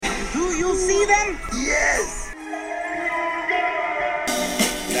Do you see them? Yes!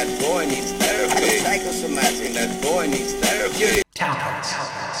 That boy needs therapy. Psychosomatic. That boy needs therapy.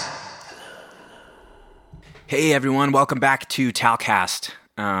 Hey everyone, welcome back to Talcast.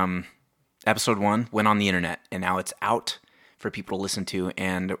 Episode 1 went on the internet, and now it's out for people to listen to,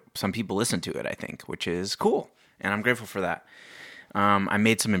 and some people listen to it, I think, which is cool, and I'm grateful for that. I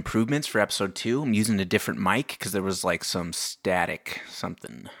made some improvements for episode 2. I'm using a different mic because there was like some static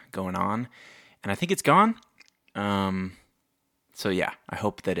something going on, and I think it's gone. So yeah, I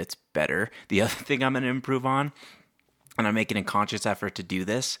hope that it's better. The other thing I'm going to improve on, and I'm making a conscious effort to do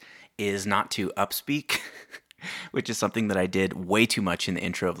this, is not to upspeak, which is something that I did way too much in the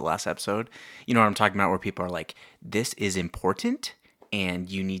intro of the last episode. You know what I'm talking about, where people are like, this is important, and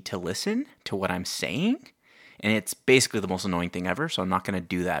you need to listen to what I'm saying. And it's basically the most annoying thing ever, so I'm not going to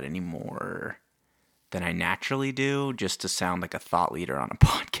do that anymore than I naturally do, just to sound like a thought leader on a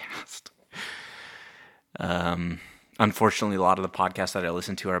podcast. Unfortunately, a lot of the podcasts that I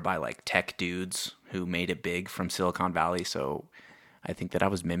listen to are by like tech dudes who made it big from Silicon Valley, so I think that I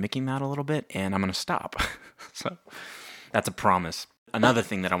was mimicking that a little bit, and I'm going to stop. So that's a promise. Another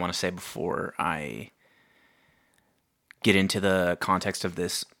thing that I want to say before I get into the context of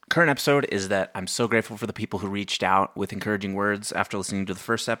this current episode is that I'm so grateful for the people who reached out with encouraging words after listening to the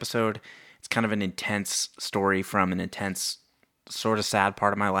first episode. It's kind of an intense story from an intense, sort of sad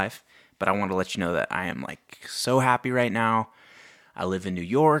part of my life, but I want to let you know that I am like so happy right now. I live in New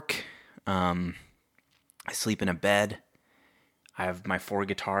York. I sleep in a bed. I have my 4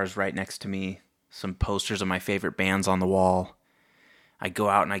 guitars right next to me, some posters of my favorite bands on the wall. I go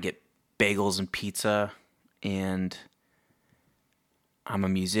out and I get bagels and pizza, and I'm a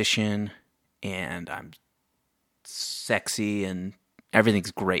musician, and I'm sexy, and everything's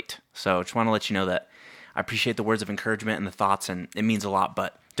great. So I just want to let you know that I appreciate the words of encouragement and the thoughts, and it means a lot,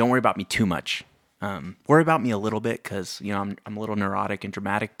 but don't worry about me too much. Worry about me a little bit because, you know, I'm a little neurotic and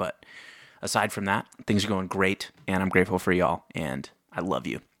dramatic, but aside from that, things are going great, and I'm grateful for y'all, and I love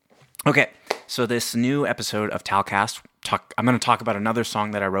you. Okay, so this new episode of Talcast, I'm going to talk about another song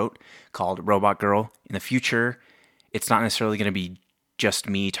that I wrote called Robot Girl. In the future, it's not necessarily going to be just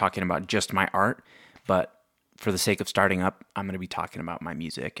me talking about just my art, but for the sake of starting up, I'm going to be talking about my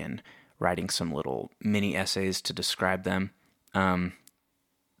music and writing some little mini essays to describe them. The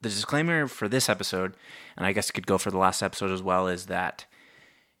disclaimer for this episode, and I guess it could go for the last episode as well, is that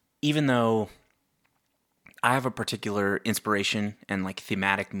even though I have a particular inspiration and like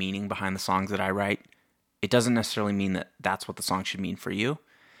thematic meaning behind the songs that I write, it doesn't necessarily mean that that's what the song should mean for you.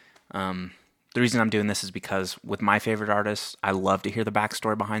 The reason I'm doing this is because with my favorite artists, I love to hear the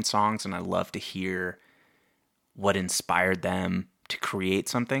backstory behind songs, and I love to hear what inspired them to create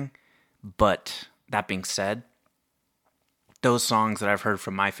something. But that being said, those songs that I've heard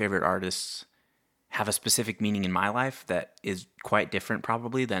from my favorite artists have a specific meaning in my life that is quite different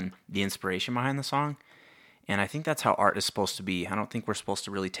probably than the inspiration behind the song. And I think that's how art is supposed to be. I don't think we're supposed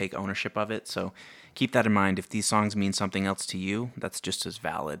to really take ownership of it. So keep that in mind. If these songs mean something else to you, that's just as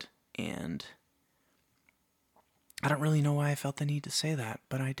valid. And I don't really know why I felt the need to say that,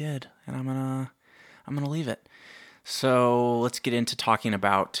 but I did. And I'm gonna leave it. So let's get into talking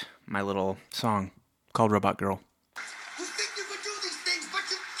about my little song called Robot Girl. You think you can do these things, but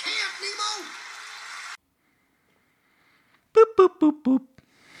you can't, Nemo! Boop, boop, boop, boop.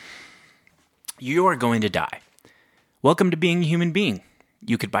 You are going to die. Welcome to being a human being.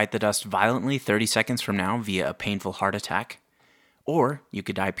 You could bite the dust violently 30 seconds from now via a painful heart attack, or you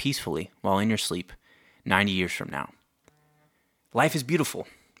could die peacefully while in your sleep 90 years from now. Life is beautiful,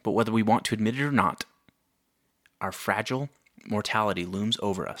 but whether we want to admit it or not, our fragile mortality looms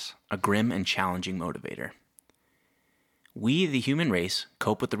over us, a grim and challenging motivator. We, the human race,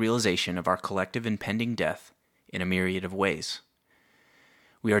 cope with the realization of our collective impending death in a myriad of ways.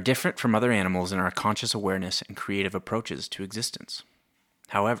 We are different from other animals in our conscious awareness and creative approaches to existence.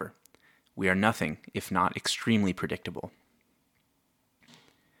 However, we are nothing if not extremely predictable.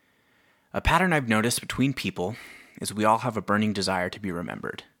 A pattern I've noticed between people is we all have a burning desire to be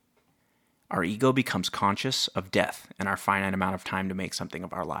remembered. Our ego becomes conscious of death and our finite amount of time to make something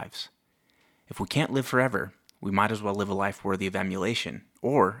of our lives. If we can't live forever, we might as well live a life worthy of emulation,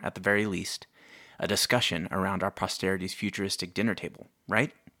 or, at the very least, a discussion around our posterity's futuristic dinner table,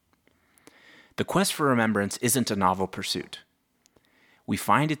 right? The quest for remembrance isn't a novel pursuit. We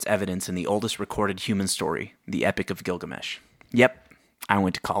find its evidence in the oldest recorded human story, the Epic of Gilgamesh. Yep, I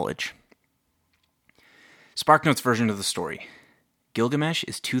went to college. SparkNote's version of the story. Gilgamesh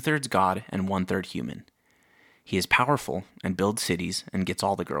is 2/3 god and 1/3 human. He is powerful and builds cities and gets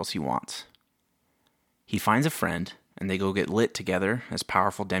all the girls he wants. He finds a friend and they go get lit together as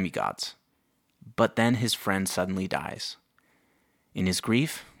powerful demigods. But then his friend suddenly dies. In his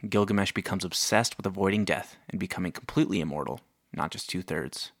grief, Gilgamesh becomes obsessed with avoiding death and becoming completely immortal, not just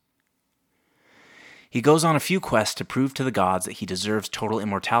 2/3. He goes on a few quests to prove to the gods that he deserves total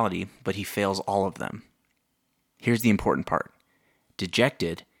immortality, but he fails all of them. Here's the important part.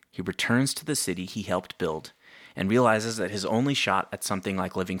 Dejected, he returns to the city he helped build and realizes that his only shot at something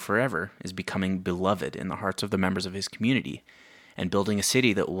like living forever is becoming beloved in the hearts of the members of his community and building a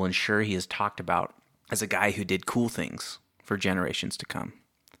city that will ensure he is talked about as a guy who did cool things for generations to come.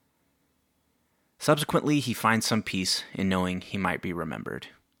 Subsequently, he finds some peace in knowing he might be remembered.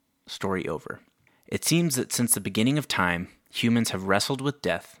 Story over. It seems that since the beginning of time, humans have wrestled with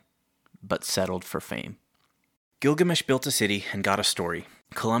death, but settled for fame. Gilgamesh built a city and got a story.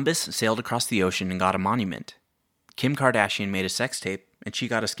 Columbus sailed across the ocean and got a monument. Kim Kardashian made a sex tape, and she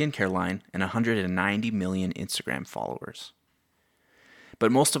got a skincare line and 190 million Instagram followers.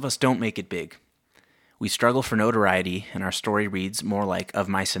 But most of us don't make it big. We struggle for notoriety, and our story reads more like Of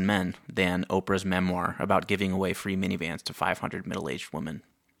Mice and Men than Oprah's memoir about giving away free minivans to 500 middle-aged women.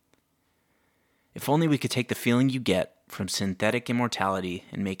 If only we could take the feeling you get from synthetic immortality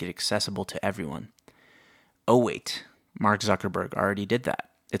and make it accessible to everyone. Oh wait, Mark Zuckerberg already did that.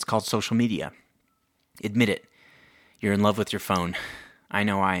 It's called social media. Admit it, you're in love with your phone. I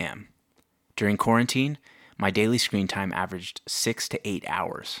know I am. During quarantine, my daily screen time averaged 6 to 8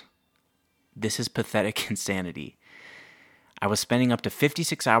 hours. This is pathetic insanity. I was spending up to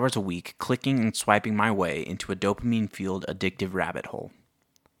 56 hours a week clicking and swiping my way into a dopamine-fueled addictive rabbit hole.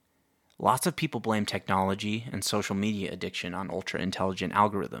 Lots of people blame technology and social media addiction on ultra-intelligent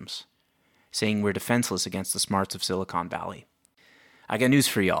algorithms, saying we're defenseless against the smarts of Silicon Valley. I got news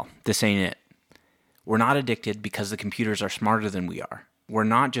for y'all. This ain't it. We're not addicted because the computers are smarter than we are. We're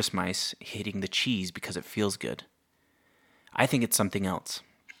not just mice hitting the cheese because it feels good. I think it's something else.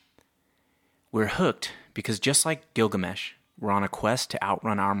 We're hooked because just like Gilgamesh, we're on a quest to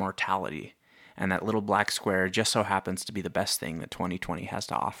outrun our mortality, and that little black square just so happens to be the best thing that 2020 has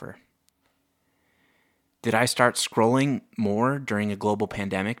to offer. Did I start scrolling more during a global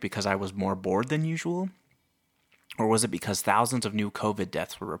pandemic because I was more bored than usual? Or was it because thousands of new COVID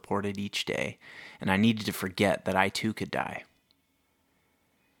deaths were reported each day, and I needed to forget that I too could die?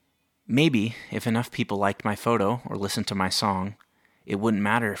 Maybe, if enough people liked my photo or listened to my song, it wouldn't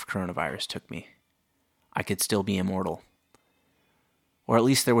matter if coronavirus took me. I could still be immortal. Or at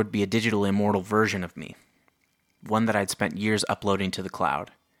least there would be a digital immortal version of me, one that I'd spent years uploading to the cloud.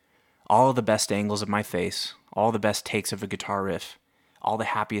 All of the best angles of my face, all the best takes of a guitar riff, all the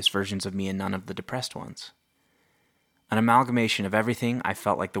happiest versions of me and none of the depressed ones. An amalgamation of everything I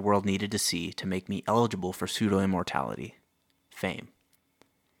felt like the world needed to see to make me eligible for pseudo-immortality. Fame.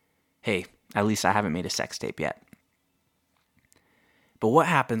 Hey, at least I haven't made a sex tape yet. But what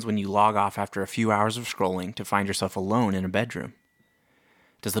happens when you log off after a few hours of scrolling to find yourself alone in a bedroom?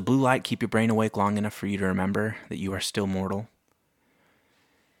 Does the blue light keep your brain awake long enough for you to remember that you are still mortal?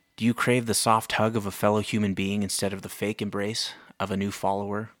 Do you crave the soft hug of a fellow human being instead of the fake embrace of a new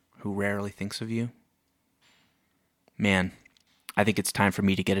follower who rarely thinks of you? Man, I think it's time for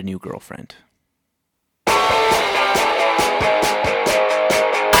me to get a new girlfriend.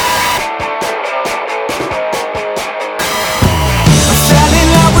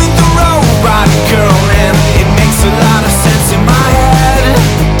 Girl, and it makes a lot of sense in my head.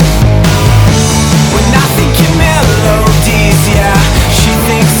 When I think in melodies, yeah, she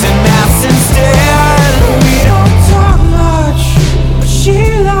thinks in maths instead. We don't talk much, but she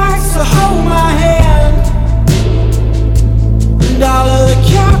likes to hold my hand. And all of the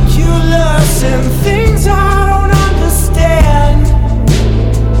calculus and things I don't understand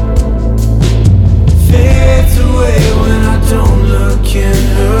fades away when I don't look in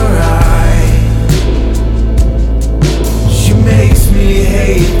her eyes. Makes me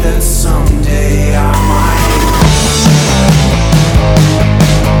hate that someday I might.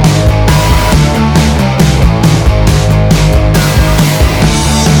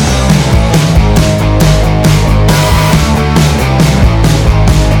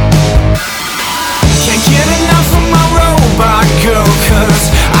 Can't get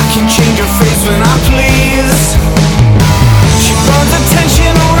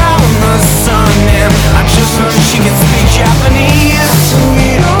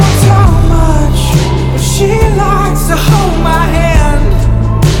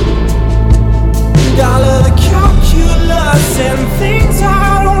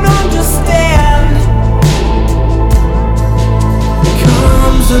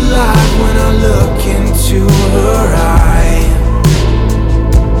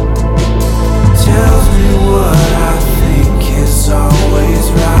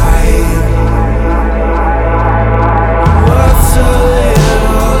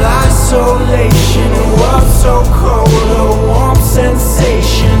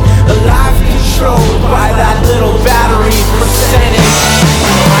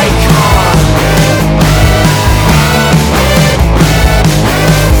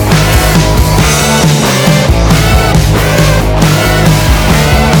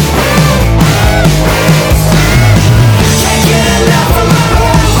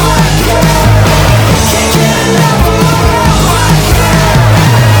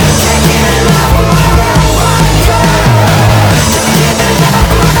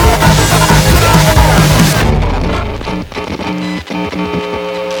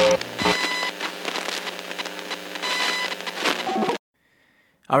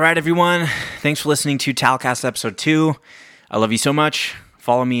All right, everyone. Thanks for listening to Talcast episode 2. I love you so much.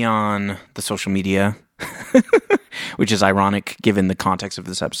 Follow me on the social media, which is ironic given the context of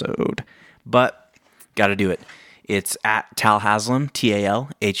this episode. But got to do it. It's at Tal Haslam,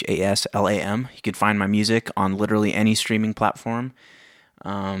 TalHaslam. You can find my music on literally any streaming platform.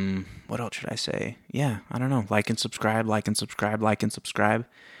 What else should I say? Yeah, I don't know. Like and subscribe.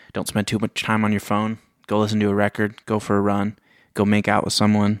 Don't spend too much time on your phone. Go listen to a record. Go for a run. Go make out with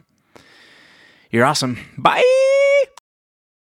someone. You're awesome. Bye!